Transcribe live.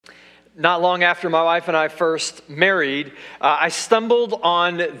Not long after my wife and I first married, I stumbled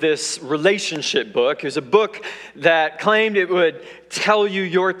on this relationship book. It was a book that claimed it would tell you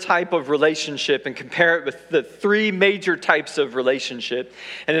your type of relationship and compare it with the three major types of relationship.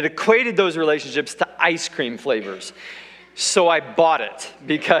 And it equated those relationships to ice cream flavors. So I bought it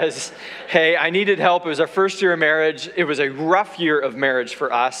because, hey, I needed help. It was our first year of marriage. It was a rough year of marriage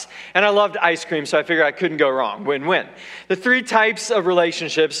for us. And I loved ice cream, so I figured I couldn't go wrong. Win-win. The three types of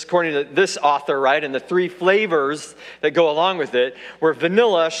relationships, according to this author, right, and the three flavors that go along with it, were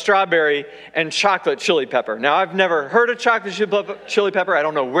vanilla, strawberry, and chocolate chili pepper. Now, I've never heard of chocolate chili pepper. I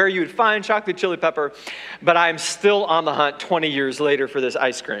don't know where you would find chocolate chili pepper, but I'm still on the hunt 20 years later for this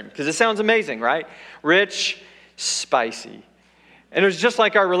ice cream because it sounds amazing, right? Rich, spicy. And it was just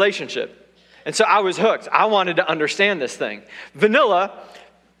like our relationship. And so I was hooked. I wanted to understand this thing. Vanilla,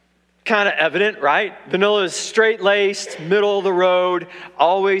 kind of evident, right? Vanilla is straight-laced, middle of the road,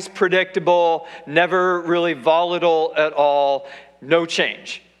 always predictable, never really volatile at all, no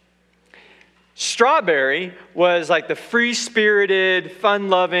change. Strawberry was like the free-spirited,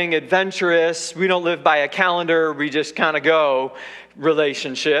 fun-loving, adventurous, we don't live by a calendar, we just kind of go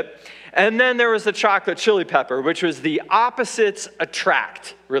relationship. And then there was the chocolate chili pepper, which was the opposites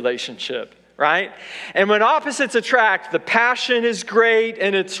attract relationship, right? And when opposites attract, the passion is great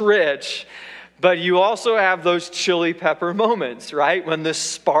and it's rich, but you also have those chili pepper moments, right? When the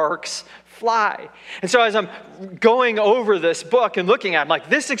sparks fly. And so as I'm going over this book and looking at it, I'm like,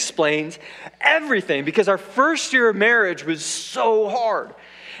 this explains everything because our first year of marriage was so hard.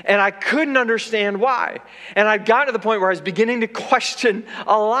 And I couldn't understand why. And I got to the point where I was beginning to question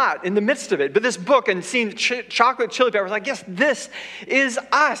a lot in the midst of it. But this book and seeing chocolate chili pepper, I was like, yes, this is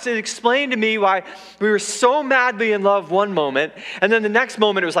us. It explained to me why we were so madly in love one moment. And then the next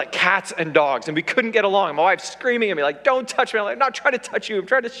moment, it was like cats and dogs. And we couldn't get along. And my wife's screaming at me like, don't touch me. I'm like, I'm not trying to touch you. I'm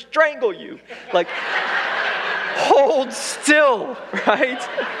trying to strangle you. Like, hold still, right?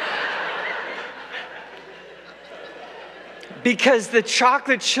 Because the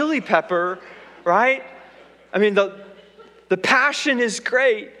chocolate chili pepper, right? I mean, the passion is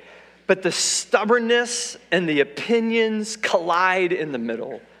great, but the stubbornness and the opinions collide in the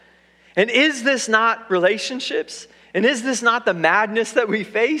middle. And is this not relationships? And is this not the madness that we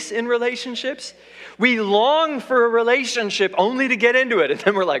face in relationships? We long for a relationship only to get into it. And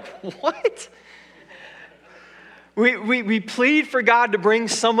then we're like, what? We plead for God to bring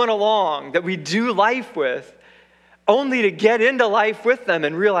someone along that we do life with, only to get into life with them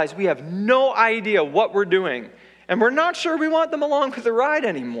and realize we have no idea what we're doing. And we're not sure we want them along for the ride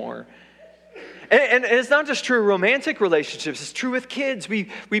anymore. And it's not just true of romantic relationships. It's true with kids. We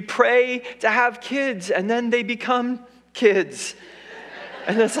pray to have kids, and then they become kids.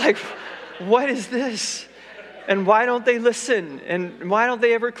 And it's like, what is this? And why don't they listen? And why don't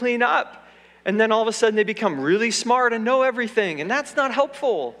they ever clean up? And then all of a sudden they become really smart and know everything. And that's not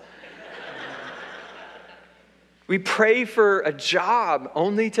helpful. We pray for a job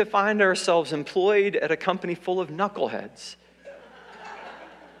only to find ourselves employed at a company full of knuckleheads.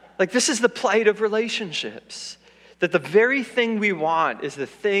 Like, this is the plight of relationships. That the very thing we want is the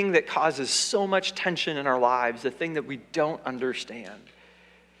thing that causes so much tension in our lives, the thing that we don't understand.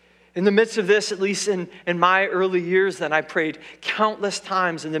 In the midst of this, at least in my early years, then I prayed countless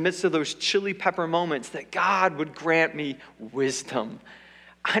times in the midst of those chili pepper moments that God would grant me wisdom.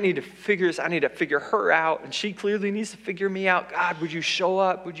 I need to figure this. I need to figure her out, and she clearly needs to figure me out. God, would you show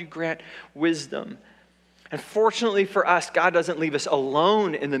up? Would you grant wisdom? And fortunately for us, God doesn't leave us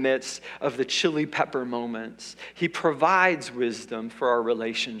alone in the midst of the chili pepper moments. He provides wisdom for our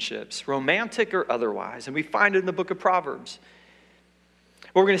relationships, romantic or otherwise, and we find it in the book of Proverbs.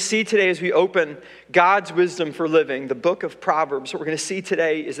 What we're going to see today as we open God's wisdom for living, the book of Proverbs, what we're going to see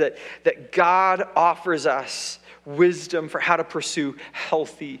today is that God offers us wisdom for how to pursue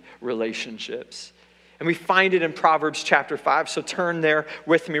healthy relationships. And we find it in Proverbs chapter 5. So turn there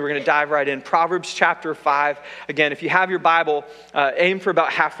with me. We're going to dive right in. Proverbs chapter 5. Again, if you have your Bible, aim for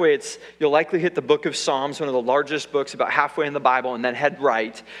about halfway. You'll likely hit the book of Psalms, one of the largest books, about halfway in the Bible, and then head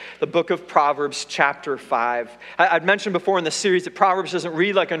right. The book of Proverbs chapter 5. I'd mentioned before in the series that Proverbs doesn't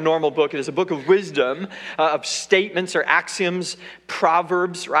read like a normal book. It is a book of wisdom, of statements or axioms,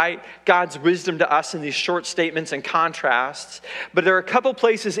 proverbs, right? God's wisdom to us in these short statements and contrasts. But there are a couple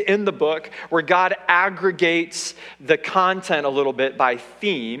places in the book where God aggregates the content a little bit by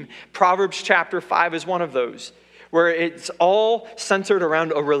theme. Proverbs chapter 5 is one of those, where it's all centered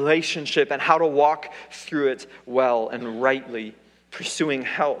around a relationship and how to walk through it well and rightly, pursuing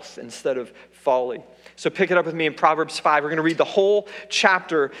health instead of folly. So pick it up with me in Proverbs 5. We're going to read the whole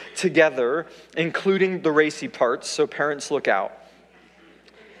chapter together, including the racy parts, so parents look out.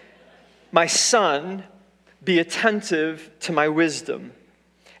 My son, be attentive to my wisdom.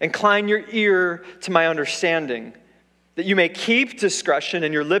 Incline your ear to my understanding, that you may keep discretion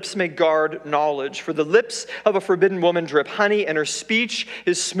and your lips may guard knowledge. For the lips of a forbidden woman drip honey, and her speech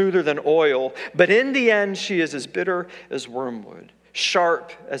is smoother than oil. But in the end, she is as bitter as wormwood,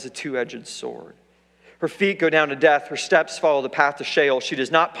 sharp as a two-edged sword. Her feet go down to death. Her steps follow the path to Sheol. She does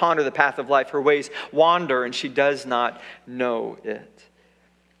not ponder the path of life. Her ways wander, and she does not know it.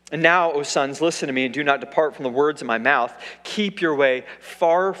 And now, O sons, listen to me and do not depart from the words of my mouth. Keep your way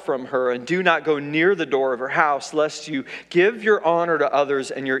far from her and do not go near the door of her house, lest you give your honor to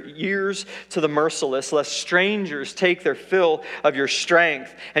others and your ears to the merciless, lest strangers take their fill of your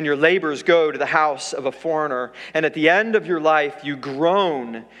strength and your labors go to the house of a foreigner. And at the end of your life, you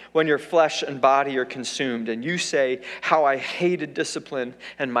groan when your flesh and body are consumed. And you say, how I hated discipline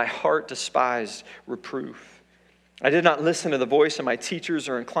and my heart despised reproof. I did not listen to the voice of my teachers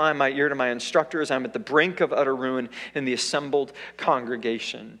or incline my ear to my instructors. I'm at the brink of utter ruin in the assembled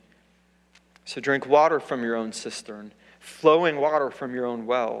congregation. So drink water from your own cistern, flowing water from your own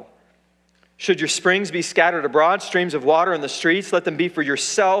well. Should your springs be scattered abroad, streams of water in the streets, let them be for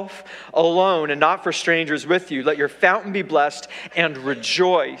yourself alone and not for strangers with you. Let your fountain be blessed and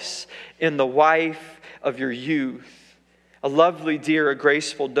rejoice in the wife of your youth. A lovely deer, a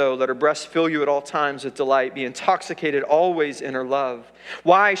graceful doe, let her breast fill you at all times with delight. Be intoxicated always in her love.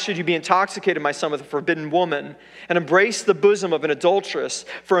 Why should you be intoxicated, my son, with a forbidden woman and embrace the bosom of an adulteress?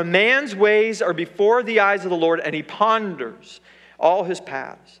 For a man's ways are before the eyes of the Lord, and he ponders all his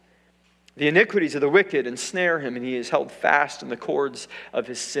paths. The iniquities of the wicked ensnare him, and he is held fast in the cords of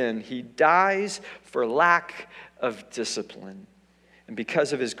his sin. He dies for lack of discipline, and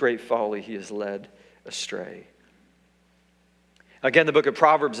because of his great folly, he is led astray. Again, the book of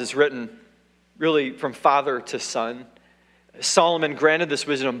Proverbs is written really from father to son. Solomon, granted this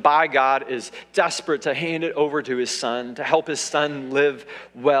wisdom by God, is desperate to hand it over to his son, to help his son live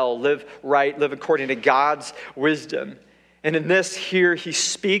well, live right, live according to God's wisdom. And in this here, he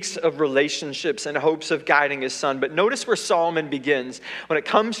speaks of relationships and hopes of guiding his son. But notice where Solomon begins. When it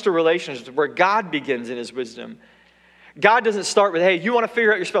comes to relationships, where God begins in his wisdom. God doesn't start with, hey, you want to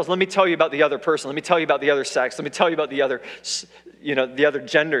figure out your spouse? Let me tell you about the other person. Let me tell you about the other sex. Let me tell you about the other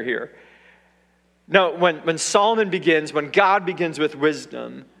gender here. No, when Solomon begins, when God begins with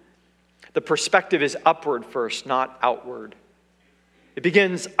wisdom, the perspective is upward first, not outward. It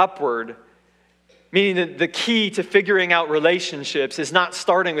begins upward, meaning that the key to figuring out relationships is not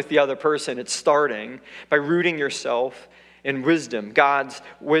starting with the other person. It's starting by rooting yourself in wisdom, God's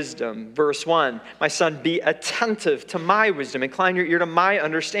wisdom. Verse 1, my son, be attentive to my wisdom. Incline your ear to my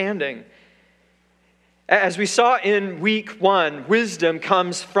understanding. As we saw in week 1, wisdom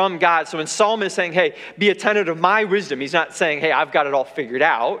comes from God. So when Solomon is saying, hey, be attentive to my wisdom, he's not saying, hey, I've got it all figured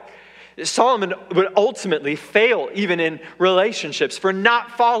out. Solomon would ultimately fail even in relationships for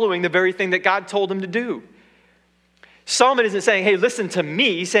not following the very thing that God told him to do. Solomon isn't saying, hey, listen to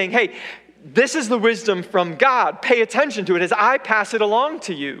me. He's saying, hey, this is the wisdom from God. Pay attention to it as I pass it along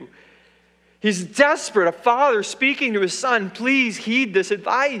to you. He's desperate, a father speaking to his son. Please heed this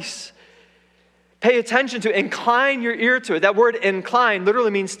advice. Pay attention to it. Incline your ear to it. That word incline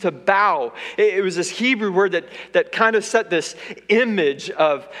literally means to bow. It was this Hebrew word that kind of set this image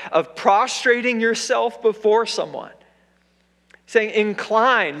of prostrating yourself before someone. Saying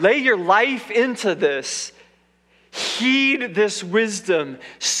incline, lay your life into this. Heed this wisdom,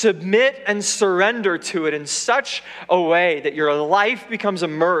 submit and surrender to it in such a way that your life becomes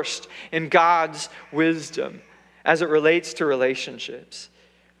immersed in God's wisdom as it relates to relationships.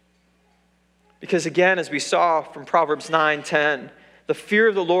 Because again, as we saw from Proverbs 9:10, the fear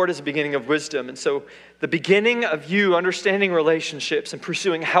of the Lord is the beginning of wisdom. And so the beginning of you understanding relationships and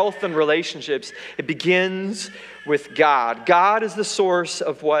pursuing health in relationships, it begins with God. God is the source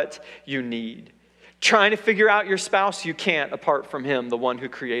of what you need. Trying to figure out your spouse, you can't apart from him, the one who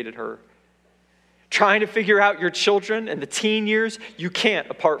created her. Trying to figure out your children and the teen years, you can't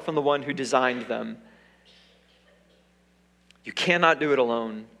apart from the one who designed them. You cannot do it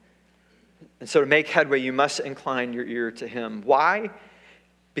alone. And so to make headway, you must incline your ear to him. Why?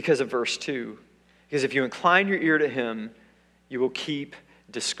 Because of verse 2. Because if you incline your ear to him, you will keep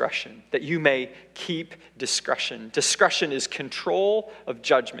discretion, that you may keep discretion. Discretion is control of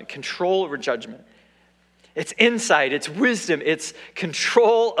judgment, control over judgment. It's insight, it's wisdom, it's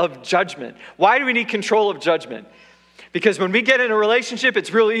control of judgment. Why do we need control of judgment? Because when we get in a relationship,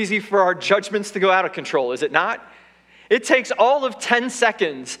 it's real easy for our judgments to go out of control, is it not? It takes all of 10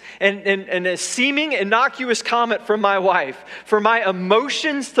 seconds and a seeming innocuous comment from my wife for my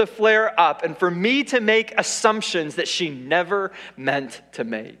emotions to flare up and for me to make assumptions that she never meant to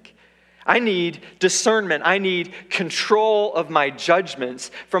make. I need discernment. I need control of my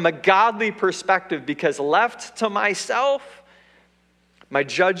judgments from a godly perspective, because left to myself, my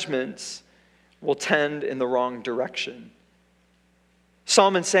judgments will tend in the wrong direction.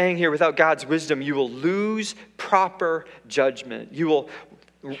 Solomon's saying here, without God's wisdom, you will lose proper judgment. You will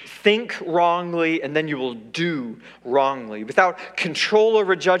think wrongly, and then you will do wrongly. Without control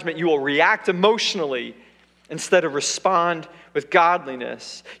over judgment, you will react emotionally instead of respond with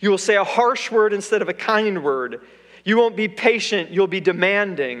godliness. You will say a harsh word instead of a kind word. You won't be patient, you'll be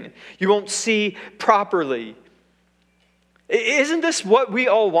demanding. You won't see properly. Isn't this what we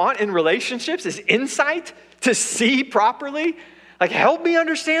all want in relationships? Is insight to see properly? Like, help me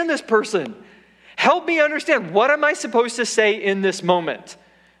understand this person. Help me understand, what am I supposed to say in this moment?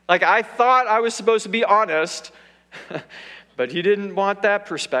 Like, I thought I was supposed to be honest, but you didn't want that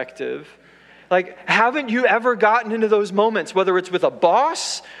perspective. Like, haven't you ever gotten into those moments, whether it's with a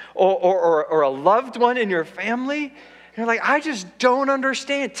boss or a loved one in your family? And you're like, I just don't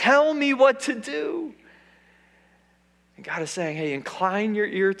understand. Tell me what to do. And God is saying, hey, incline your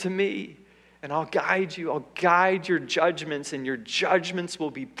ear to me, and I'll guide you. I'll guide your judgments, and your judgments will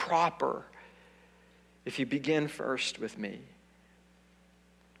be proper if you begin first with me.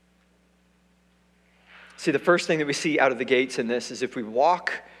 See, the first thing that we see out of the gates in this is if we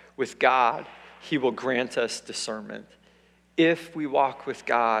walk with God, He will grant us discernment. If we walk with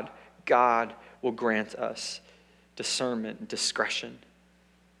God, God will grant us discernment and discretion.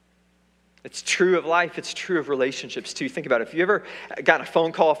 It's true of life. It's true of relationships too. Think about it. If you ever got a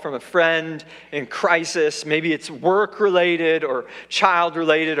phone call from a friend in crisis, maybe it's work related or child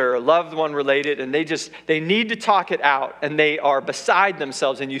related or a loved one related, and they need to talk it out, and they are beside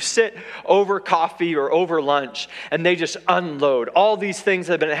themselves, and you sit over coffee or over lunch, and they just unload all these things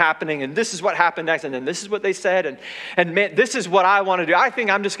that have been happening, and this is what happened next, and then this is what they said, and man, this is what I want to do. I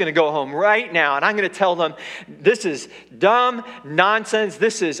think I'm just going to go home right now, and I'm going to tell them this is dumb nonsense.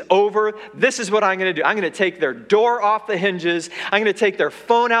 This is over. This is what I'm going to do. I'm going to take their door off the hinges. I'm going to take their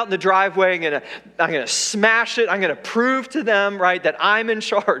phone out in the driveway. I'm going to smash it. I'm going to prove to them, right, that I'm in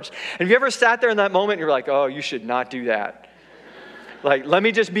charge. And have you ever sat there in that moment and you're like, oh, you should not do that? Like, let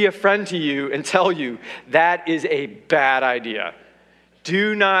me just be a friend to you and tell you that is a bad idea.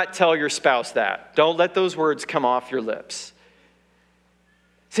 Do not tell your spouse that. Don't let those words come off your lips.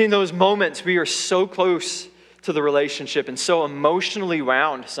 See, in those moments, we are so close to the relationship and so emotionally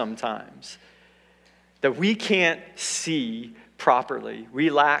wound sometimes that we can't see properly. We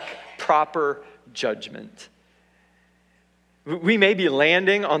lack proper judgment. We may be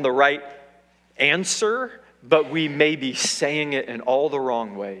landing on the right answer, but we may be saying it in all the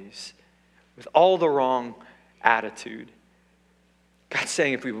wrong ways, with all the wrong attitude. God's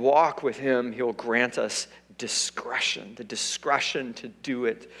saying if we walk with Him, He'll grant us discretion, the discretion to do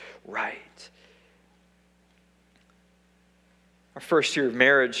it right. Our first year of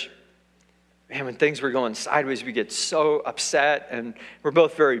marriage, man, when things were going sideways, we get so upset, and we're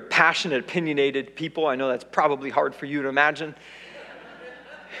both very passionate, opinionated people. I know that's probably hard for you to imagine,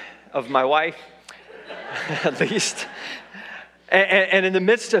 of my wife, at least. And in the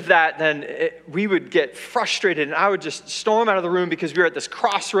midst of that, then we would get frustrated, and I would just storm out of the room because we were at this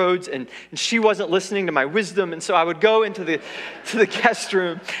crossroads, and she wasn't listening to my wisdom. And so I would go into the guest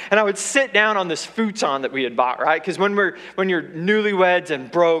room, and I would sit down on this futon that we had bought, right? Because when you're newlyweds and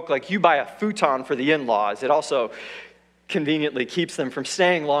broke, like, you buy a futon for the in-laws. It also conveniently keeps them from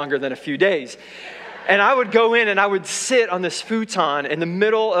staying longer than a few days. And I would go in and I would sit on this futon in the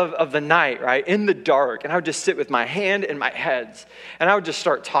middle of the night, right, in the dark. And I would just sit with my hand in my head. And I would just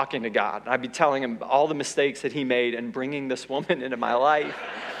start talking to God. And I'd be telling Him all the mistakes that He made and bringing this woman into my life.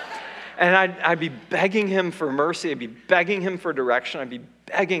 And I'd be begging Him for mercy. I'd be begging Him for direction. I'd be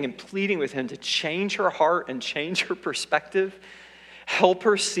begging and pleading with Him to change her heart and change her perspective. Help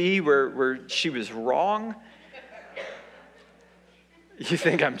her see where she was wrong. You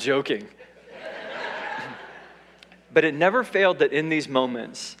think I'm joking. But it never failed that in these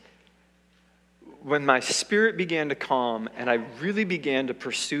moments, when my spirit began to calm and I really began to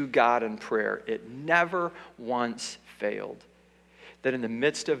pursue God in prayer, it never once failed that in the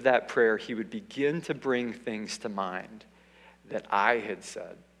midst of that prayer, He would begin to bring things to mind that I had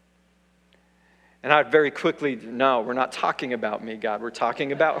said. And I'd very quickly, no, we're not talking about me, God. We're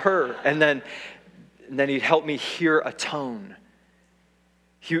talking about her. And then He'd help me hear a tone.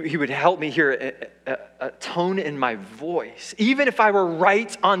 He would help me hear a tone in my voice. Even if I were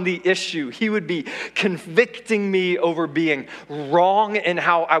right on the issue, He would be convicting me over being wrong in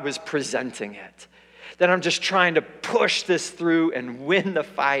how I was presenting it. That I'm just trying to push this through and win the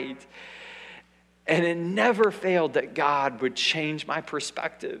fight. And it never failed that God would change my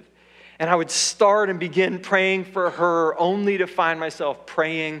perspective. And I would start and begin praying for her only to find myself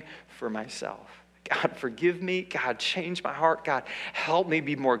praying for myself. God, forgive me. God, change my heart. God, help me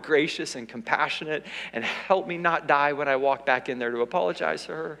be more gracious and compassionate, and help me not die when I walk back in there to apologize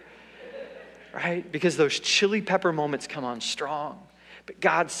to her. Right? Because those chili pepper moments come on strong. But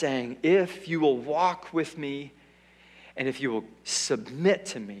God's saying, if you will walk with me and if you will submit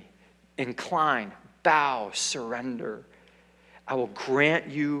to me, incline, bow, surrender, I will grant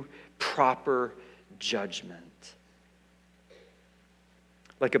you proper judgment.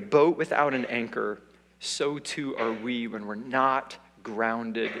 Like a boat without an anchor, so too are we when we're not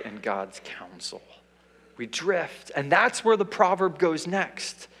grounded in God's counsel. We drift, and that's where the proverb goes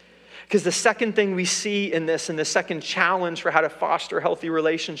next. Because the second thing we see in this, and the second challenge for how to foster healthy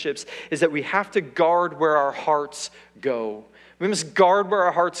relationships, is that we have to guard where our hearts go. We must guard where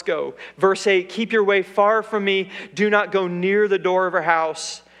our hearts go. Verse 8, keep your way far from me. Do not go near the door of our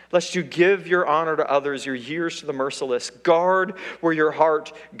house, lest you give your honor to others, your years to the merciless. Guard where your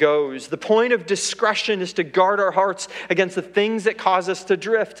heart goes. The point of discretion is to guard our hearts against the things that cause us to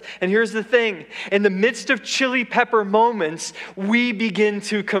drift. And here's the thing. In the midst of chili pepper moments, we begin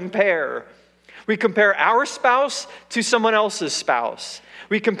to compare. We compare our spouse to someone else's spouse.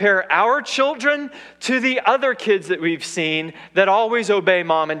 We compare our children to the other kids that we've seen that always obey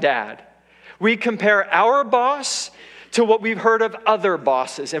mom and dad. We compare our boss to what we've heard of other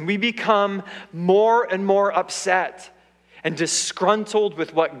bosses, and we become more and more upset and disgruntled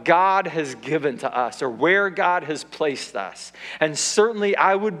with what God has given to us or where God has placed us. And certainly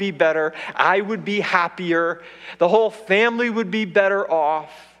I would be better, I would be happier, the whole family would be better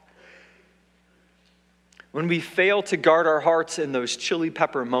off. When we fail to guard our hearts in those chili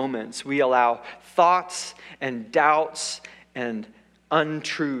pepper moments, we allow thoughts and doubts and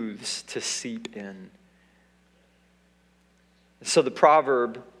untruths to seep in. So the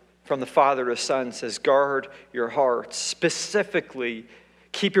proverb from the father to son says, guard your hearts. Specifically,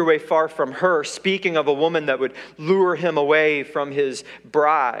 keep your way far from her, speaking of a woman that would lure him away from his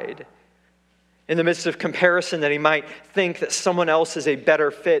bride. In the midst of comparison, that he might think that someone else is a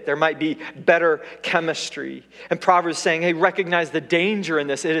better fit. There might be better chemistry. And Proverbs is saying, hey, recognize the danger in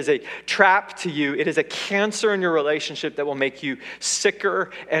this. It is a trap to you. It is a cancer in your relationship that will make you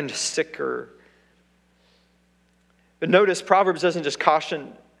sicker and sicker. But notice, Proverbs doesn't just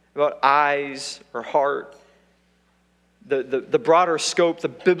caution about eyes or heart. The broader scope, the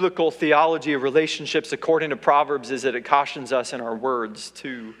biblical theology of relationships, according to Proverbs, is that it cautions us in our words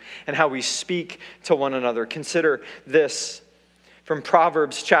too, and how we speak to one another. Consider this from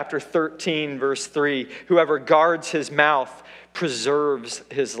Proverbs chapter 13, verse 3. Whoever guards his mouth preserves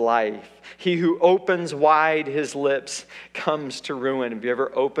his life. He who opens wide his lips comes to ruin. Have you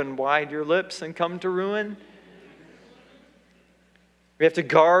ever opened wide your lips and come to ruin? We have to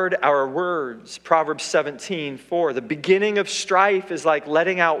guard our words. Proverbs 17:4. The beginning of strife is like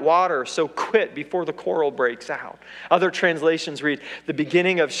letting out water, so quit before the quarrel breaks out. Other translations read, the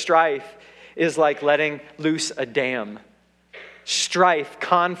beginning of strife is like letting loose a dam. Strife,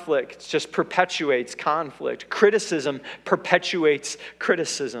 conflict, just perpetuates conflict. Criticism perpetuates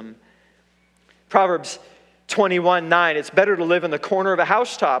criticism. Proverbs 21:9. It's better to live in the corner of a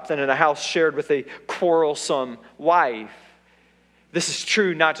housetop than in a house shared with a quarrelsome wife. This is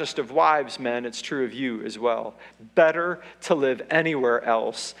true not just of wives, men, it's true of you as well. Better to live anywhere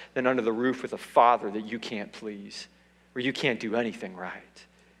else than under the roof with a father that you can't please, where you can't do anything right.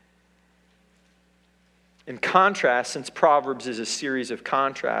 In contrast, since Proverbs is a series of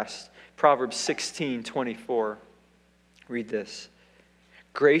contrasts, Proverbs 16:24, read this.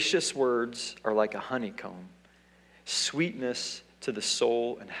 Gracious words are like a honeycomb, sweetness to the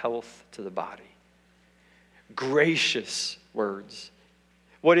soul and health to the body. Gracious words.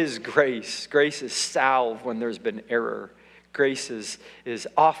 What is grace? Grace is salve when there's been error. Grace is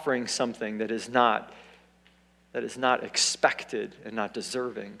offering something that is not expected and not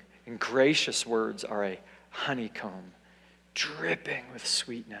deserving. And gracious words are a honeycomb, dripping with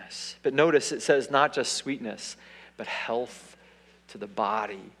sweetness. But notice it says not just sweetness, but health to the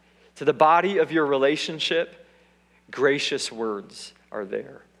body. To the body of your relationship, gracious words are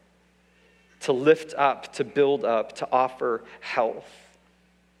there. To lift up, to build up, to offer health.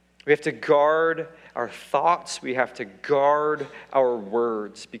 We have to guard our thoughts. We have to guard our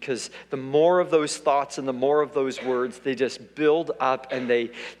words, because the more of those thoughts and the more of those words, they just build up and they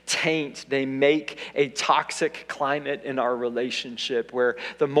taint. They make a toxic climate in our relationship where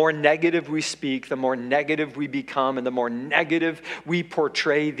the more negative we speak, the more negative we become, and the more negative we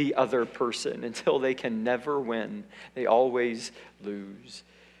portray the other person until they can never win. They always lose.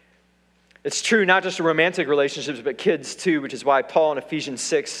 It's true not just in romantic relationships, but kids too, which is why Paul in Ephesians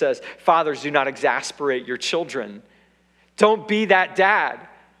 6 says, fathers, do not exasperate your children. Don't be that dad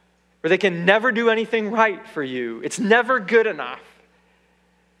where they can never do anything right for you. It's never good enough.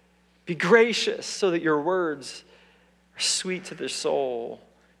 Be gracious so that your words are sweet to their soul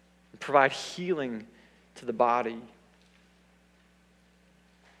and provide healing to the body.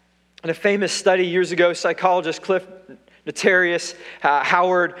 In a famous study years ago, psychologist Cliff Notarius,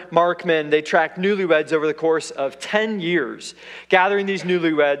 Howard Markman, they tracked newlyweds over the course of 10 years, gathering these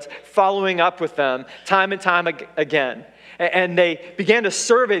newlyweds, following up with them time and time again. And they began to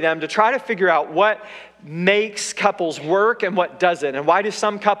survey them to try to figure out what makes couples work and what doesn't. And why do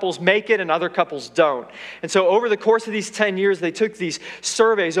some couples make it and other couples don't? And so over the course of these 10 years, they took these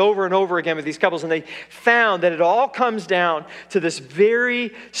surveys over and over again with these couples, and they found that it all comes down to this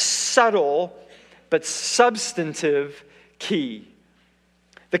very subtle but substantive key.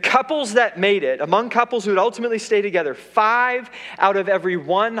 The couples that made it, among couples who would ultimately stay together, 5 out of every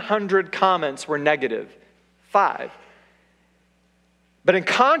 100 comments were negative. 5. But in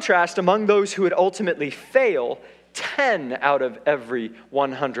contrast, among those who would ultimately fail, 10 out of every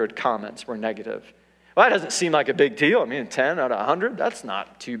 100 comments were negative. Well, that doesn't seem like a big deal. I mean, 10 out of 100, that's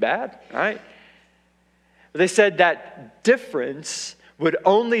not too bad, right? But they said that difference would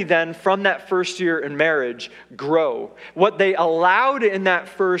only then, from that first year in marriage, grow. What they allowed in that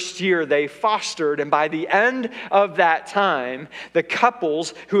first year, they fostered. And by the end of that time, the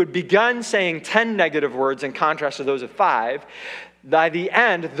couples who had begun saying 10 negative words in contrast to those of 5, by the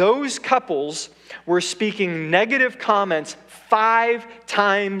end, those couples were speaking negative comments 5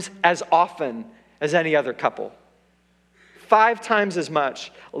 times as often as any other couple. 5 times as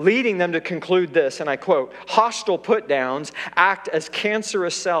much, leading them to conclude this, and I quote, hostile put-downs act as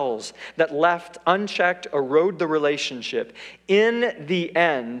cancerous cells that left unchecked erode the relationship. In the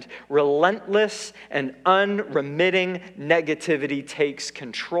end, relentless and unremitting negativity takes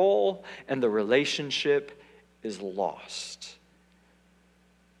control and the relationship is lost.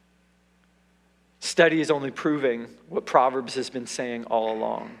 Study is only proving what Proverbs has been saying all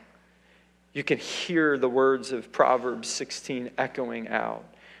along. You can hear the words of Proverbs 16 echoing out.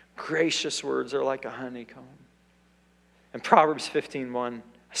 Gracious words are like a honeycomb. And Proverbs 15:1,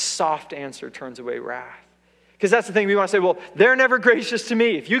 a soft answer turns away wrath. Because that's the thing, we want to say, well, they're never gracious to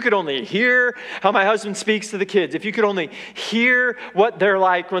me. If you could only hear how my husband speaks to the kids, if you could only hear what they're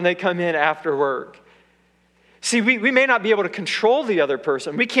like when they come in after work. See, we may not be able to control the other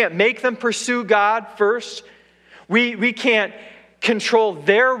person. We can't make them pursue God first. We can't control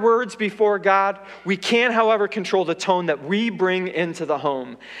their words before God. We can, however, control the tone that we bring into the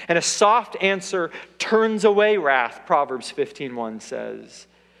home. And a soft answer turns away wrath, Proverbs 15:1 says.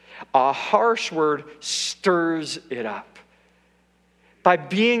 A harsh word stirs it up. By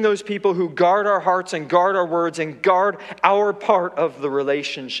being those people who guard our hearts and guard our words and guard our part of the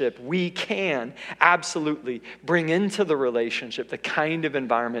relationship, we can absolutely bring into the relationship the kind of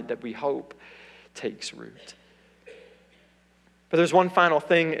environment that we hope takes root. But there's one final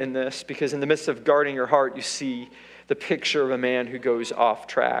thing in this, because in the midst of guarding your heart, you see the picture of a man who goes off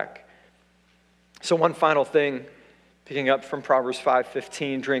track. So one final thing, picking up from Proverbs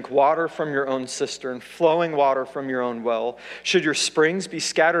 5:15, drink water from your own cistern, flowing water from your own well. Should your springs be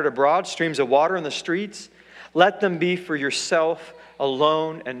scattered abroad, streams of water in the streets? Let them be for yourself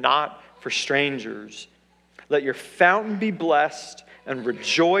alone and not for strangers. Let your fountain be blessed and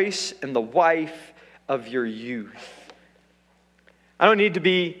rejoice in the wife of your youth. I don't need to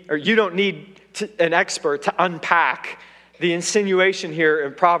be, or you don't need an expert to unpack the insinuation here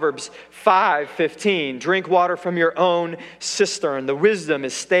in Proverbs 5:15. Drink water from your own cistern. The wisdom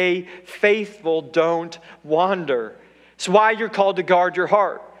is stay faithful, don't wander. It's why you're called to guard your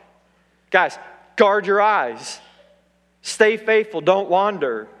heart. Guys, guard your eyes. Stay faithful, don't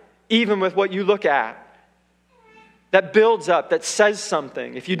wander, even with what you look at. That builds up, that says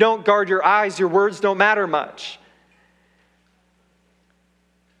something. If you don't guard your eyes, your words don't matter much.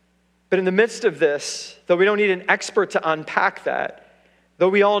 But in the midst of this, though we don't need an expert to unpack that, though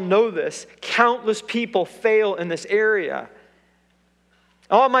we all know this, countless people fail in this area.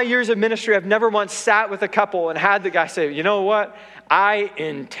 All my years of ministry, I've never once sat with a couple and had the guy say, you know what? I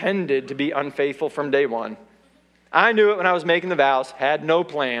intended to be unfaithful from day one. I knew it when I was making the vows, had no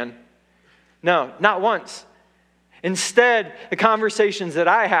plan. No, not once. Instead, the conversations that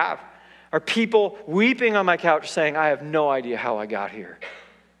I have are people weeping on my couch saying, I have no idea how I got here.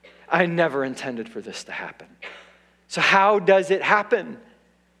 I never intended for this to happen. So how does it happen?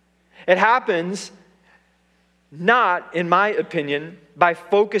 It happens not, in my opinion, by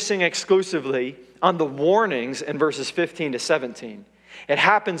focusing exclusively on the warnings in verses 15 to 17. It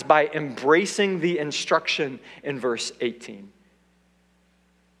happens by embracing the instruction in verse 18.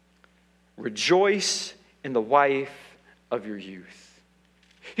 Rejoice in the wife of your youth.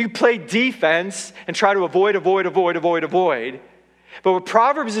 You play defense and try to avoid. But what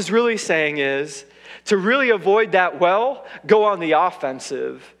Proverbs is really saying is, to really avoid that well, go on the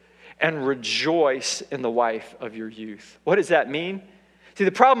offensive and rejoice in the wife of your youth. What does that mean? See,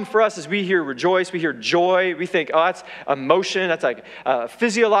 the problem for us is we hear rejoice, we hear joy, we think, oh, that's emotion, that's like a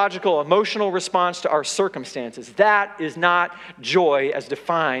physiological, emotional response to our circumstances. That is not joy as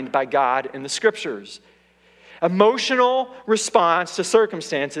defined by God in the Scriptures. Emotional response to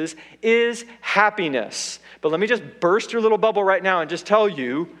circumstances is happiness. But let me just burst your little bubble right now and just tell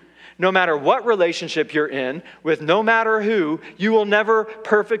you, no matter what relationship you're in, with no matter who, you will never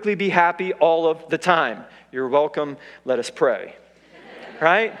perfectly be happy all of the time. You're welcome. Let us pray.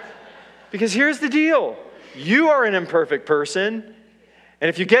 Right? Because here's the deal. You are an imperfect person. And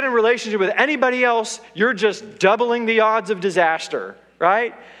if you get in a relationship with anybody else, you're just doubling the odds of disaster.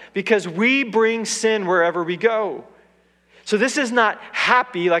 Right? Because we bring sin wherever we go. So this is not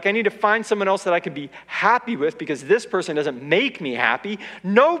happy, like I need to find someone else that I can be happy with because this person doesn't make me happy.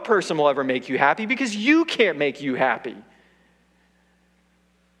 No person will ever make you happy because you can't make you happy.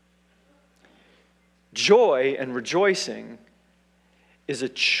 Joy and rejoicing is a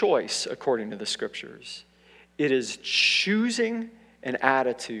choice according to the Scriptures. It is choosing an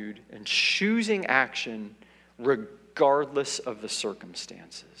attitude and choosing action regardless of the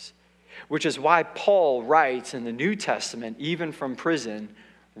circumstances. Which is why Paul writes in the New Testament, even from prison,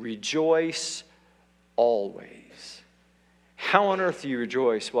 rejoice always. How on earth do you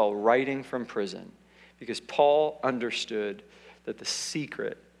rejoice while writing from prison? Because Paul understood that the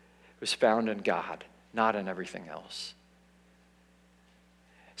secret was found in God, not in everything else.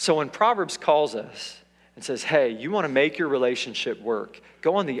 So when Proverbs calls us and says, hey, you want to make your relationship work,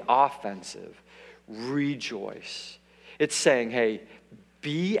 go on the offensive, rejoice. It's saying, hey,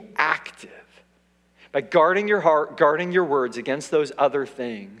 be active. By guarding your heart, guarding your words against those other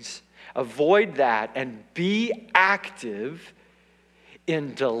things, avoid that and be active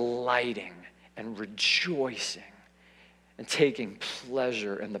in delighting and rejoicing and taking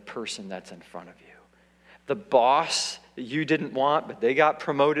pleasure in the person that's in front of you. The boss that you didn't want, but they got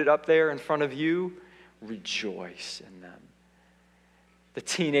promoted up there in front of you, rejoice in them. The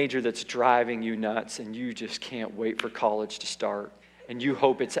teenager that's driving you nuts and you just can't wait for college to start and you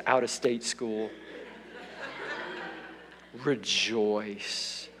hope it's out-of-state school.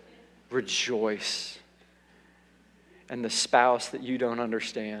 Rejoice. Rejoice. And the spouse that you don't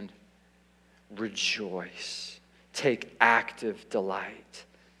understand, rejoice. Take active delight.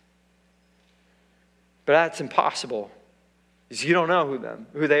 But that's impossible because you don't know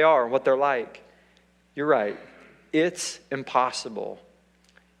who they are, what they're like. You're right. It's impossible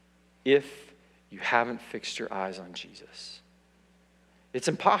if you haven't fixed your eyes on Jesus. It's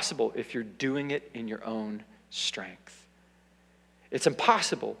impossible if you're doing it in your own strength. It's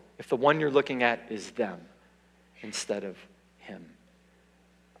impossible if the one you're looking at is them instead of him.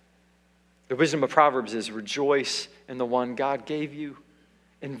 The wisdom of Proverbs is rejoice in the one God gave you.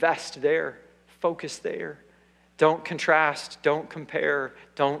 Invest there. Focus there. Don't contrast. Don't compare.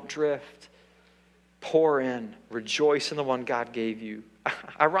 Don't drift. Pour in. Rejoice in the one God gave you.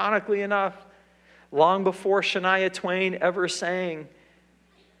 Ironically enough, long before Shania Twain ever sang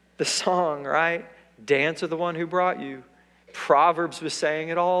the song, right? Dance with the one who brought you. Proverbs was saying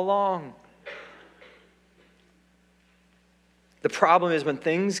it all along. The problem is when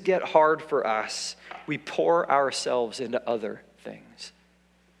things get hard for us, we pour ourselves into other things.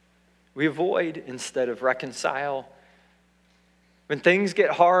 We avoid instead of reconcile. When things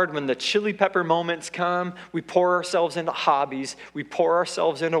get hard, when the chili pepper moments come, we pour ourselves into hobbies, we pour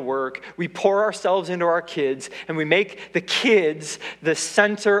ourselves into work, we pour ourselves into our kids, and we make the kids the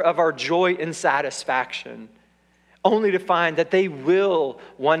center of our joy and satisfaction, only to find that they will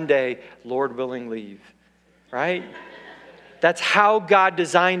one day, Lord willing, leave, right? That's how God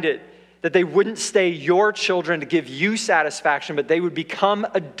designed it, that they wouldn't stay your children to give you satisfaction, but they would become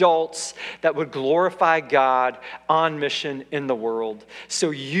adults that would glorify God on mission in the world.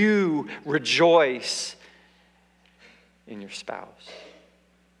 So you rejoice in your spouse.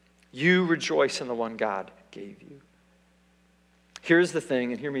 You rejoice in the one God gave you. Here's the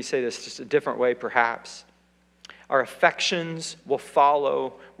thing, and hear me say this just a different way perhaps. Our affections will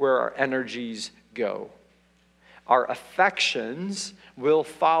follow where our energies go. Our affections will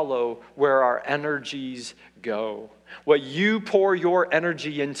follow where our energies go. What you pour your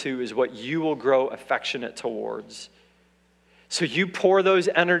energy into is what you will grow affectionate towards. So you pour those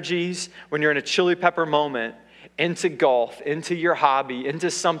energies when you're in a chili pepper moment into golf, into your hobby, into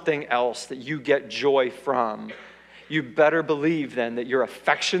something else that you get joy from, you better believe then that your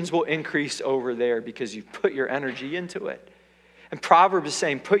affections will increase over there because you put your energy into it. And Proverbs is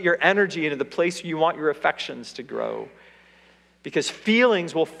saying, put your energy into the place where you want your affections to grow, because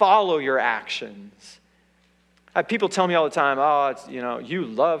feelings will follow your actions. People tell me all the time, you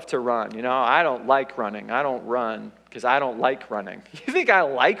love to run. I don't like running. I don't run because I don't like running. You think I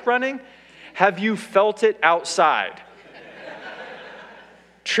like running? Have you felt it outside?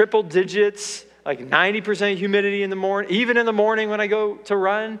 Triple digits, like 90% humidity in the morning, even in the morning when I go to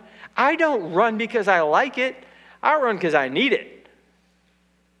run. I don't run because I like it. I run because I need it.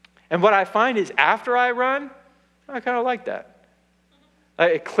 And what I find is after I run, I kind of like that.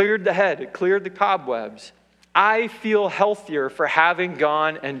 It cleared the head. It cleared the cobwebs. I feel healthier for having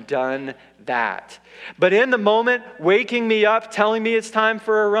gone and done that. But in the moment, waking me up, telling me it's time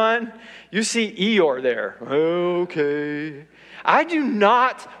for a run, you see Eeyore there. Okay. I do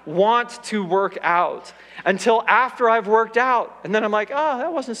not want to work out until after I've worked out. And then I'm like, oh,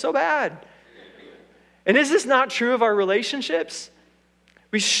 that wasn't so bad. And is this not true of our relationships?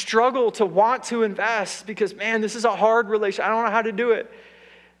 We struggle to want to invest because, man, this is a hard relationship. I don't know how to do it.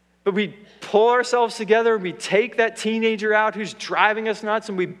 But we pull ourselves together and we take that teenager out who's driving us nuts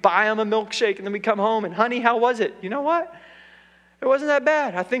and we buy him a milkshake and then we come home and, honey, how was it? You know what? It wasn't that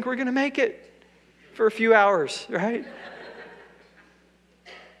bad. I think we're going to make it for a few hours, right?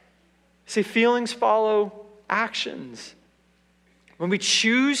 See, feelings follow actions. When we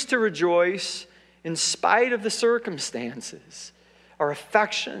choose to rejoice in spite of the circumstances, our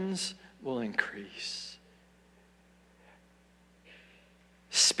affections will increase.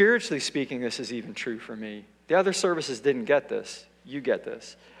 Spiritually speaking, this is even true for me. The other services didn't get this. You get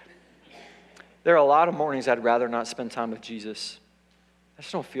this. There are a lot of mornings I'd rather not spend time with Jesus. I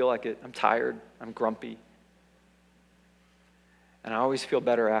just don't feel like it. I'm tired. I'm grumpy. And I always feel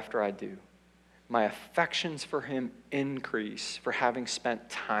better after I do. My affections for him increase for having spent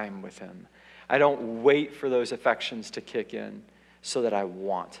time with him. I don't wait for those affections to kick in so that I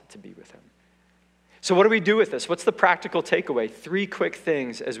want to be with him. So what do we do with this? What's the practical takeaway? 3 quick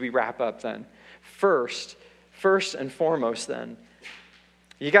things as we wrap up then. First and foremost then,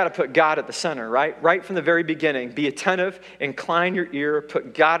 you got to put God at the center, right? Right from the very beginning. Be attentive, incline your ear,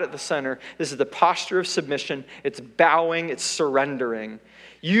 put God at the center. This is the posture of submission. It's bowing, it's surrendering.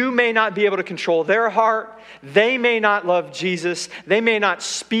 You may not be able to control their heart. They may not love Jesus. They may not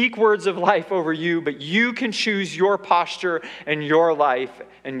speak words of life over you, but you can choose your posture and your life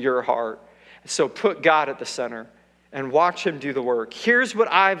and your heart. So put God at the center and watch him do the work. Here's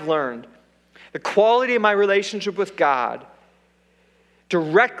what I've learned. The quality of my relationship with God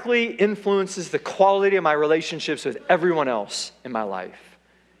directly influences the quality of my relationships with everyone else in my life.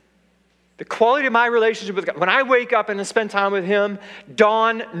 The quality of my relationship with God. When I wake up and spend time with him,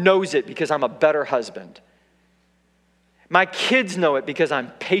 Dawn knows it because I'm a better husband. My kids know it because I'm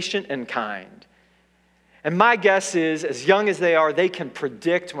patient and kind. And my guess is, as young as they are, they can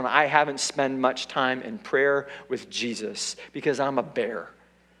predict when I haven't spent much time in prayer with Jesus because I'm a bear.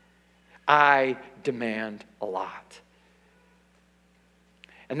 I demand a lot.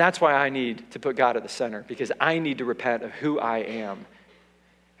 And that's why I need to put God at the center, because I need to repent of who I am.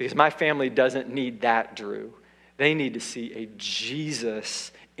 Because my family doesn't need that Drew. They need to see a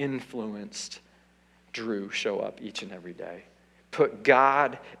Jesus-influenced Drew show up each and every day. Put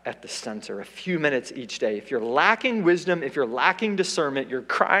God at the center, a few minutes each day. If you're lacking wisdom, if you're lacking discernment, you're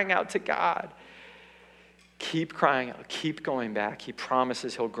crying out to God. Keep crying out, keep going back. He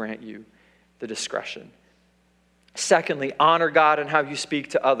promises he'll grant you the discretion. Secondly, honor God in how you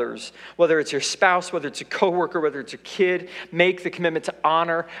speak to others. Whether it's your spouse, whether it's a coworker, whether it's a kid, make the commitment to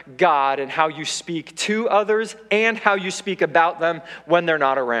honor God in how you speak to others and how you speak about them when they're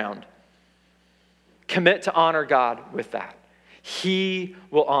not around. Commit to honor God with that. He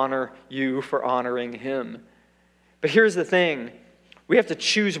will honor you for honoring him. But here's the thing. We have to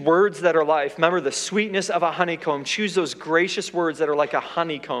choose words that are life. Remember the sweetness of a honeycomb. Choose those gracious words that are like a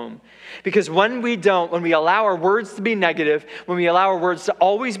honeycomb. Because when we allow our words to be negative, when we allow our words to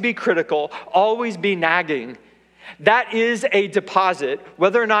always be critical, always be nagging, that is a deposit,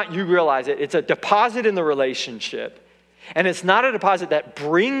 whether or not you realize it. It's a deposit in the relationship. And it's not a deposit that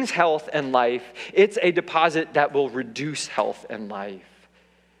brings health and life. It's a deposit that will reduce health and life.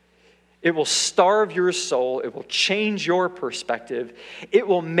 It will starve your soul. It will change your perspective. It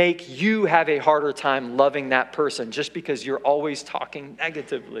will make you have a harder time loving that person just because you're always talking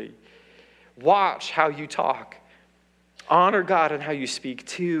negatively. Watch how you talk. Honor God in how you speak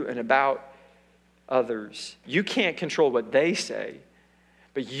to and about others. You can't control what they say,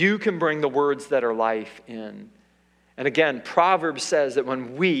 but you can bring the words that are life in. And again, Proverbs says that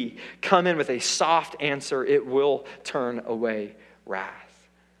when we come in with a soft answer, it will turn away wrath.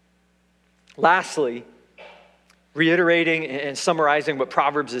 Lastly, reiterating and summarizing what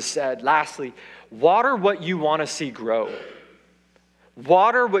Proverbs has said, lastly, water what you want to see grow.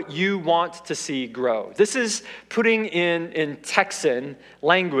 Water what you want to see grow. This is putting in Texan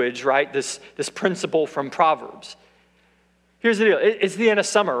language, right? This principle from Proverbs. Here's the deal. It's the end of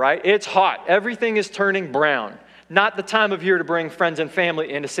summer, right? It's hot. Everything is turning brown. Not the time of year to bring friends and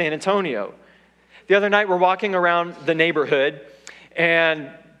family into San Antonio. The other night, we're walking around the neighborhood,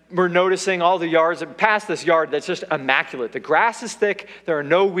 and we're noticing all the yards. Past this yard that's just immaculate. The grass is thick. There are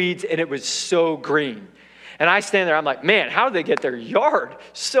no weeds, and it was so green. And I stand there, I'm like, man, how did they get their yard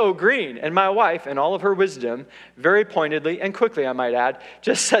so green? And my wife, in all of her wisdom, very pointedly, and quickly I might add,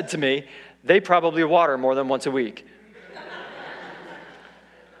 just said to me, they probably water more than once a week.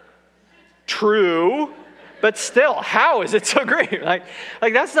 True, but still, how is it so green? Like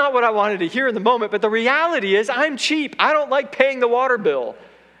that's not what I wanted to hear in the moment, but the reality is I'm cheap. I don't like paying the water bill,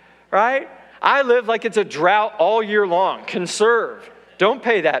 right? I live like it's a drought all year long. Conserve. Don't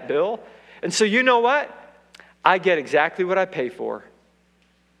pay that bill. And so you know what? I get exactly what I pay for.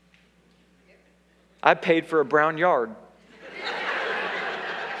 I paid for a brown yard.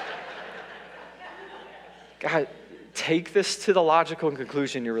 God, take this to the logical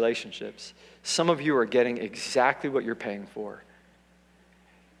conclusion in your relationships. Some of you are getting exactly what you're paying for.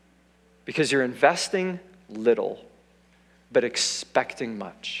 Because you're investing little, but expecting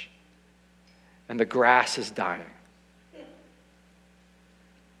much. And the grass is dying.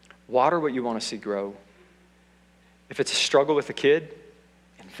 Water what you want to see grow. If it's a struggle with a kid,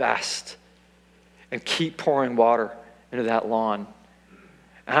 invest and keep pouring water into that lawn.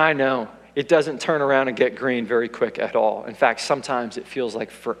 And I know it doesn't turn around and get green very quick at all. In fact, sometimes it feels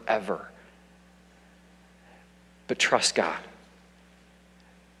like forever. But trust God.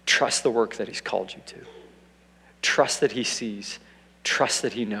 Trust the work that He's called you to. Trust that He sees. Trust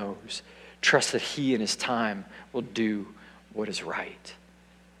that He knows. Trust that He in His time will do what is right.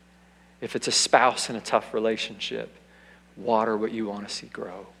 If it's a spouse in a tough relationship, water what you want to see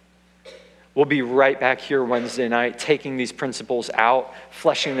grow. We'll be right back here Wednesday night, taking these principles out,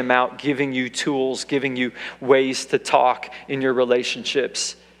 fleshing them out, giving you tools, giving you ways to talk in your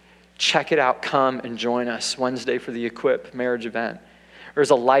relationships. Check it out. Come and join us Wednesday for the Equip marriage event.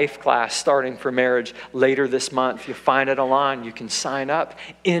 There's a life class starting for marriage later this month. You find it online. You can sign up.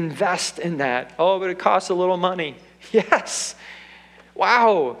 Invest in that. Oh, but it costs a little money. Yes.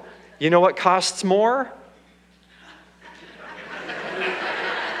 Wow. You know what costs more?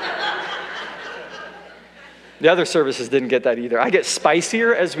 The other services didn't get that either. I get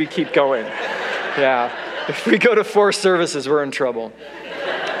spicier as we keep going. Yeah. If we go to 4 services, we're in trouble.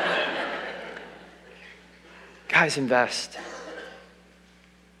 Guys, invest.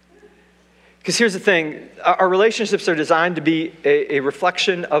 Because here's the thing. Our relationships are designed to be a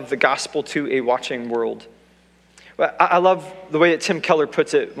reflection of the gospel to a watching world. I love the way that Tim Keller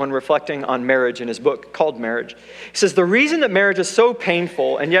puts it when reflecting on marriage in his book called Marriage. He says, the reason that marriage is so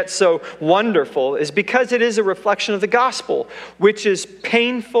painful and yet so wonderful is because it is a reflection of the gospel, which is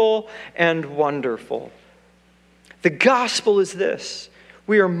painful and wonderful. The gospel is this: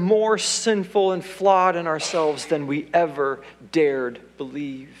 we are more sinful and flawed in ourselves than we ever dared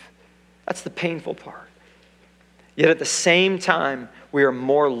believe. That's the painful part. Yet at the same time, we are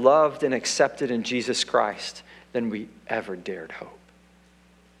more loved and accepted in Jesus Christ than we ever dared hope.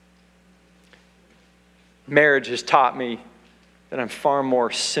 Marriage has taught me that I'm far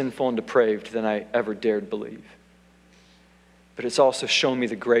more sinful and depraved than I ever dared believe. But it's also shown me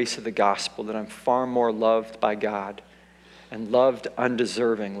the grace of the gospel that I'm far more loved by God and loved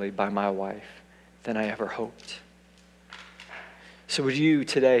undeservingly by my wife than I ever hoped. So would you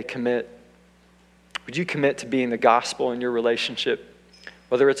today commit? Would you commit to being the gospel in your relationship?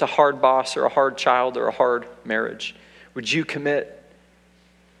 Whether it's a hard boss or a hard child or a hard marriage, would you commit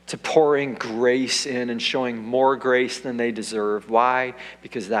to pouring grace in and showing more grace than they deserve? Why?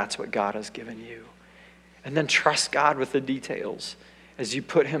 Because that's what God has given you. And then trust God with the details as you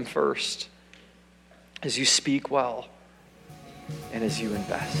put Him first, as you speak well, and as you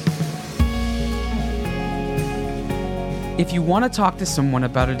invest. If you want to talk to someone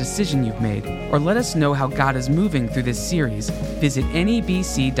about a decision you've made, or let us know how God is moving through this series, visit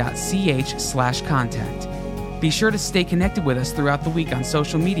nebc.ch/contact. Be sure to stay connected with us throughout the week on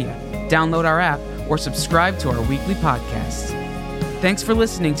social media, download our app, or subscribe to our weekly podcasts. Thanks for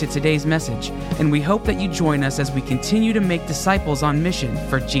listening to today's message, and we hope that you join us as we continue to make disciples on mission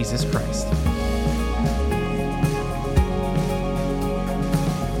for Jesus Christ.